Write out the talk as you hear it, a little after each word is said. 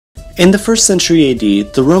In the 1st century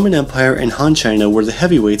AD, the Roman Empire and Han China were the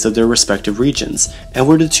heavyweights of their respective regions, and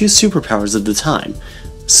were the two superpowers of the time.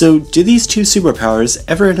 So, did these two superpowers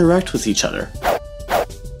ever interact with each other?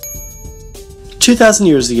 2,000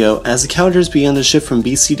 years ago, as the calendars began to shift from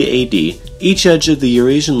BC to AD, each edge of the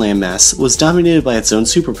Eurasian landmass was dominated by its own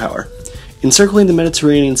superpower. Encircling the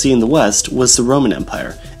Mediterranean Sea in the west was the Roman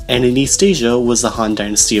Empire, and in East Asia was the Han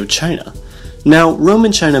Dynasty of China. Now, Rome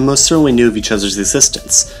and China most certainly knew of each other's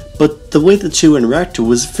existence, but the way the two interacted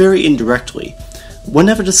was very indirectly.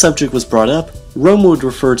 Whenever the subject was brought up, Rome would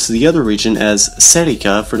refer to the other region as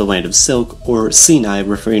Serica for the land of silk, or Sinai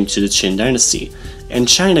referring to the Qin dynasty, and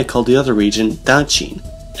China called the other region Daqin,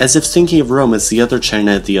 as if thinking of Rome as the other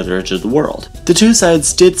China at the other edge of the world. The two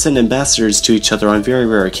sides did send ambassadors to each other on very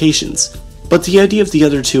rare occasions, but the idea of the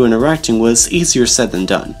other two interacting was easier said than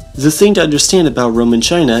done. The thing to understand about Rome and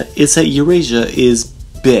China is that Eurasia is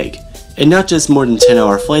big, and not just more than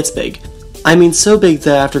 10-hour flights big. I mean so big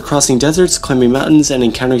that after crossing deserts, climbing mountains, and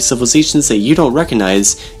encountering civilizations that you don't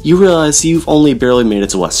recognize, you realize you've only barely made it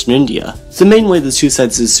to Western India. The main way the two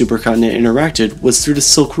sides of the supercontinent interacted was through the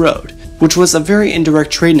Silk Road, which was a very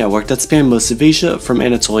indirect trade network that spanned most of Asia from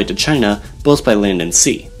Anatolia to China, both by land and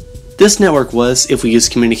sea. This network was, if we use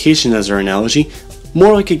communication as our analogy,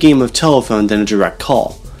 more like a game of telephone than a direct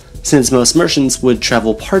call, since most merchants would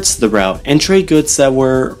travel parts of the route and trade goods that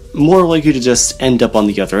were more likely to just end up on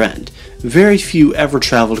the other end. Very few ever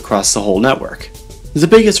traveled across the whole network. The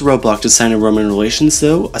biggest roadblock to Sino-Roman relations,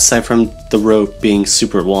 though, aside from the road being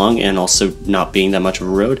super long and also not being that much of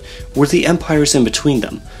a road, were the empires in between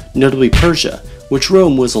them, notably Persia, which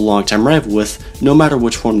Rome was a long-time rival with, no matter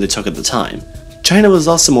which form they took at the time. China was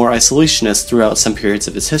also more isolationist throughout some periods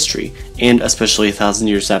of its history, and especially 1,000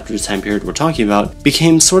 years after the time period we're talking about,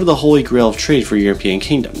 became sort of the holy grail of trade for European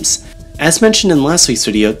kingdoms. As mentioned in last week's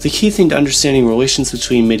video, the key thing to understanding relations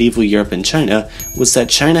between medieval Europe and China was that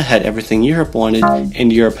China had everything Europe wanted,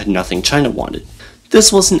 and Europe had nothing China wanted.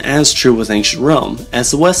 This wasn't as true with ancient Rome,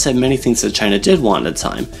 as the West had many things that China did want at the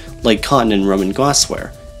time, like cotton and Roman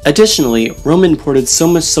glassware. Additionally, Rome imported so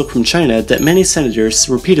much silk from China that many senators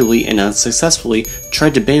repeatedly and unsuccessfully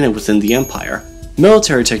tried to ban it within the empire.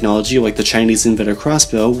 Military technology like the Chinese inventor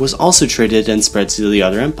crossbow was also traded and spread to the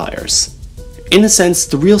other empires. In a sense,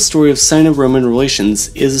 the real story of Sino-Roman relations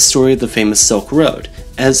is the story of the famous Silk Road,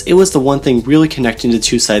 as it was the one thing really connecting the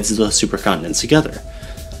two sides of the supercontinent together.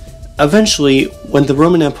 Eventually, when the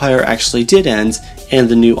Roman Empire actually did end, and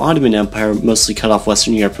the new Ottoman Empire mostly cut off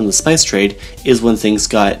Western Europe from the spice trade, is when things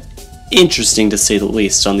got interesting to say the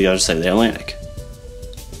least on the other side of the Atlantic.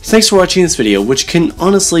 Thanks for watching this video, which can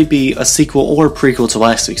honestly be a sequel or prequel to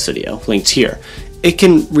last week's video, linked here. It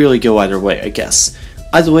can really go either way, I guess.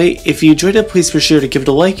 Either way, if you enjoyed it, please be sure to give it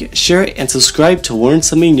a like, share it, and subscribe to learn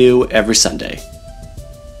something new every Sunday.